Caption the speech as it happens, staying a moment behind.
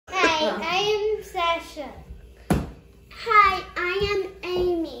Hi, I am Sasha. Hi, I am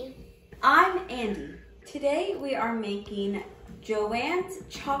Amy. I'm Andy. Today we are making Joanne's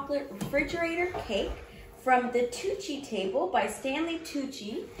chocolate refrigerator cake from the Tucci Table by Stanley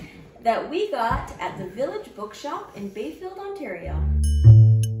Tucci that we got at the Village Bookshop in Bayfield, Ontario.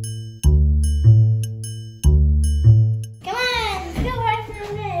 Come on, let's go right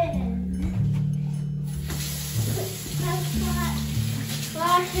from this.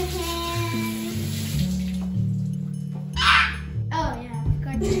 Wash your hands. Oh yeah, I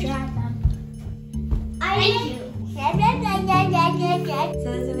forgot to dry them. Thank you. So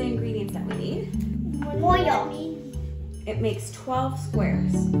those are the ingredients that we need. Oil. It makes 12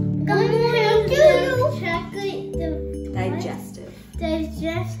 squares. Going to chocolate Digestive.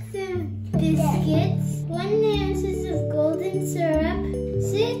 digestive biscuits, 1 ounces of golden syrup,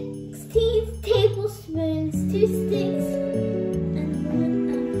 16 tablespoons, 2 sticks, and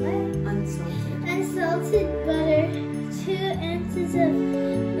unsalted butter, 2 ounces of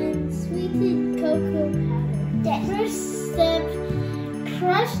unsweetened cocoa powder. First step,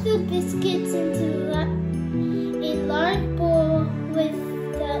 crush the biscuits into a large bowl with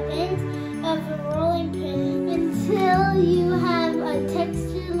the end of a rolling pin until you have a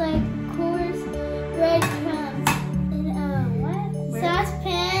texture like coarse breadcrumbs. In a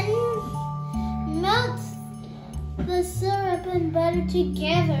saucepan, melt the syrup and butter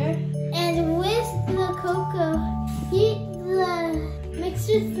together and whisk the cocoa. Heat the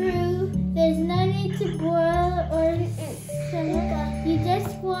mixture through. There's no need to boil or simmer. You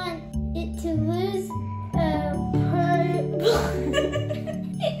just want it to lose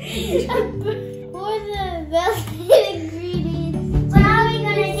pour the melted ingredients. What are we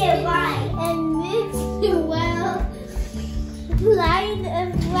gonna do? Right. And mix well. Line a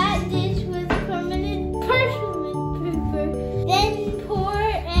flat dish with permanent parchment paper. Then pour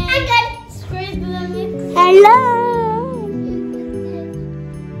and scrape the mix. Hello.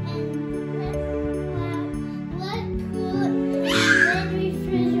 And let cool and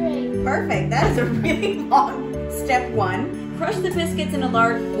refrigerate. Perfect. That is a really long step 1. Crush the biscuits in a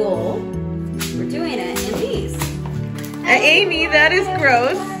large bowl. We're doing it in these. Amy, that is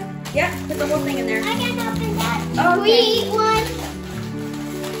gross. Yeah, put the whole thing in there. I can open that. Okay. We eat one.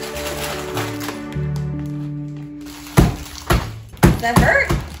 Does that hurt?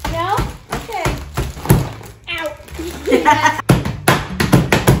 No. Okay. Ow.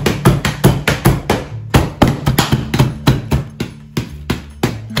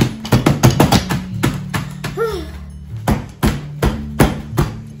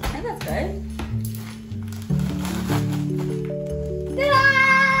 That's good.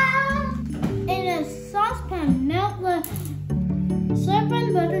 In a saucepan, melt the syrup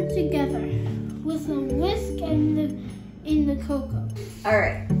and butter together with a whisk and in the cocoa. All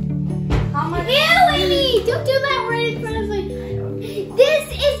right. How much? Ew, Amy! Don't do that right in front of me. This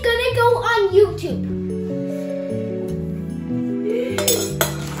is gonna go on YouTube.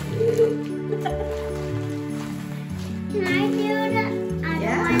 Can I do the other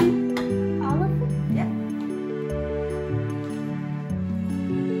Yeah. one? All of them? Yeah.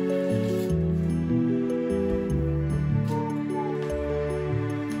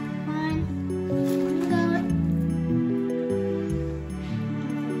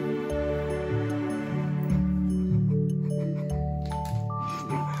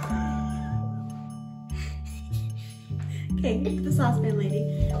 Okay, get to the saucepan, lady.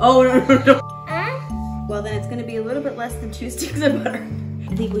 Oh, no. Well, then it's going to be a little bit less than 2 sticks of butter.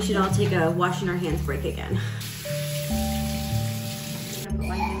 I think we should all take a washing our hands break again. I'm gonna put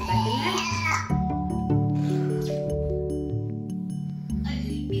my hands back in there. I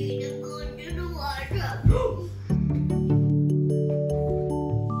need to go to the washroom.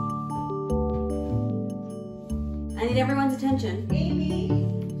 I need everyone's attention. Amy,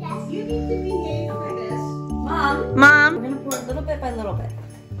 Yes. you need to behave for this. Mom, Mom. we're going to pour a little bit by little bit.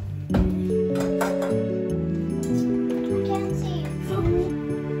 I can't see.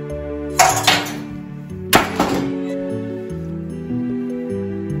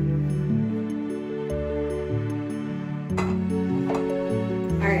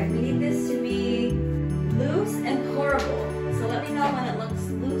 All right, we need this to be loose and pourable. So let me know when it looks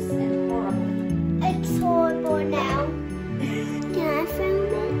loose and pourable. It's horrible now. Can I film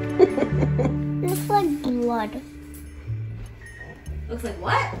it? Looks like blood. Looks like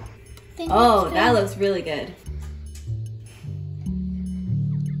what? Think Oh, it's that good. looks really good.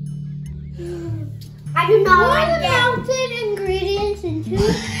 I do not like that. Pour the melted ingredients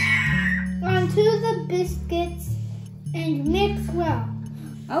onto the biscuits and mix well.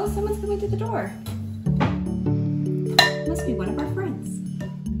 Oh, someone's coming through the door. Must be one of our friends.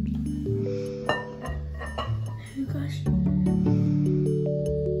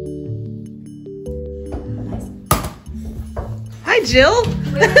 Hi, Jill.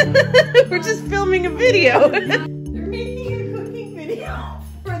 We're just filming a video. They're making a cooking video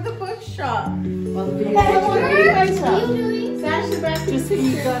for the bookshop. Well, the video What are you myself. doing? Sasha brought this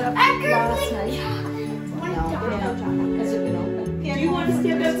you got up I'm last gonna night. chocolate. Has it been open? Do you want to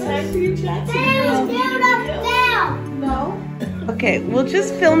stand outside for your chat? Down. No. Okay, we'll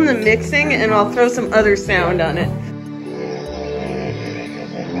just film the mixing and I'll throw some other sound on it.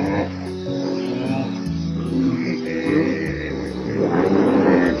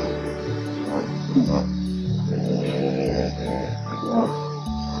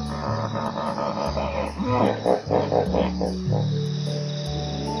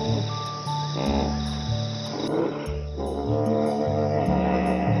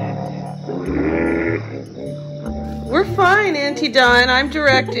 We're fine, Auntie Dawn. I'm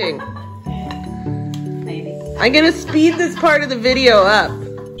directing. Maybe. I'm gonna speed this part of the video up.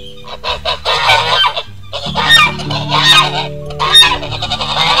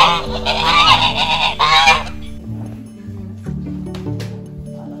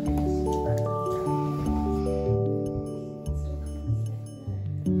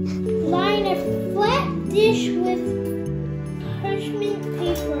 Line a flat dish with parchment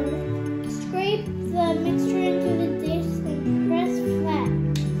paper. Scrape the mixture into the dish and press flat.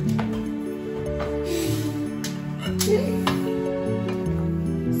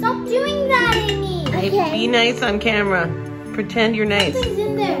 Stop doing that, Amy. Hey, be nice on camera. Pretend you're nice. Something's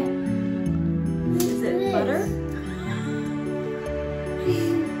in there. Is it butter?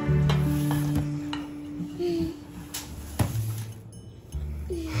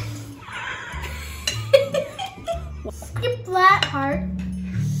 Skip that part.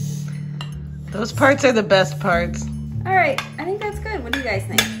 Those parts are the best parts. All right, I think that's good. What do you guys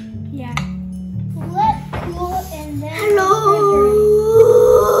think? Yeah. Let cool and then.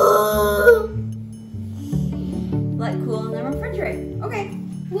 Let cool and then refrigerate. Okay.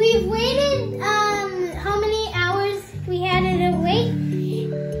 We've waited, how many hours we had it to wait,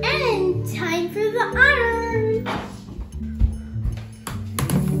 and time for the honor.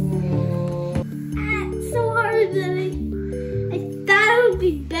 It's so hard that I thought it would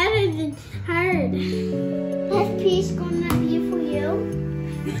be better than hard. This piece gonna be for you.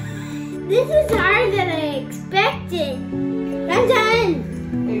 This is harder than I expected. I'm done.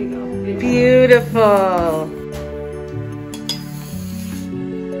 There you go. Beautiful.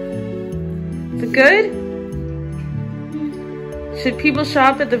 Is it good? Should people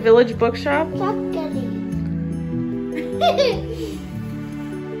shop at the Village Bookshop? Stop getting.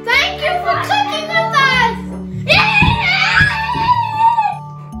 Thank you for cooking with us!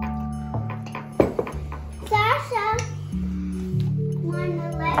 Sasha, wanna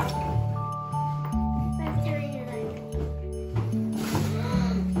let's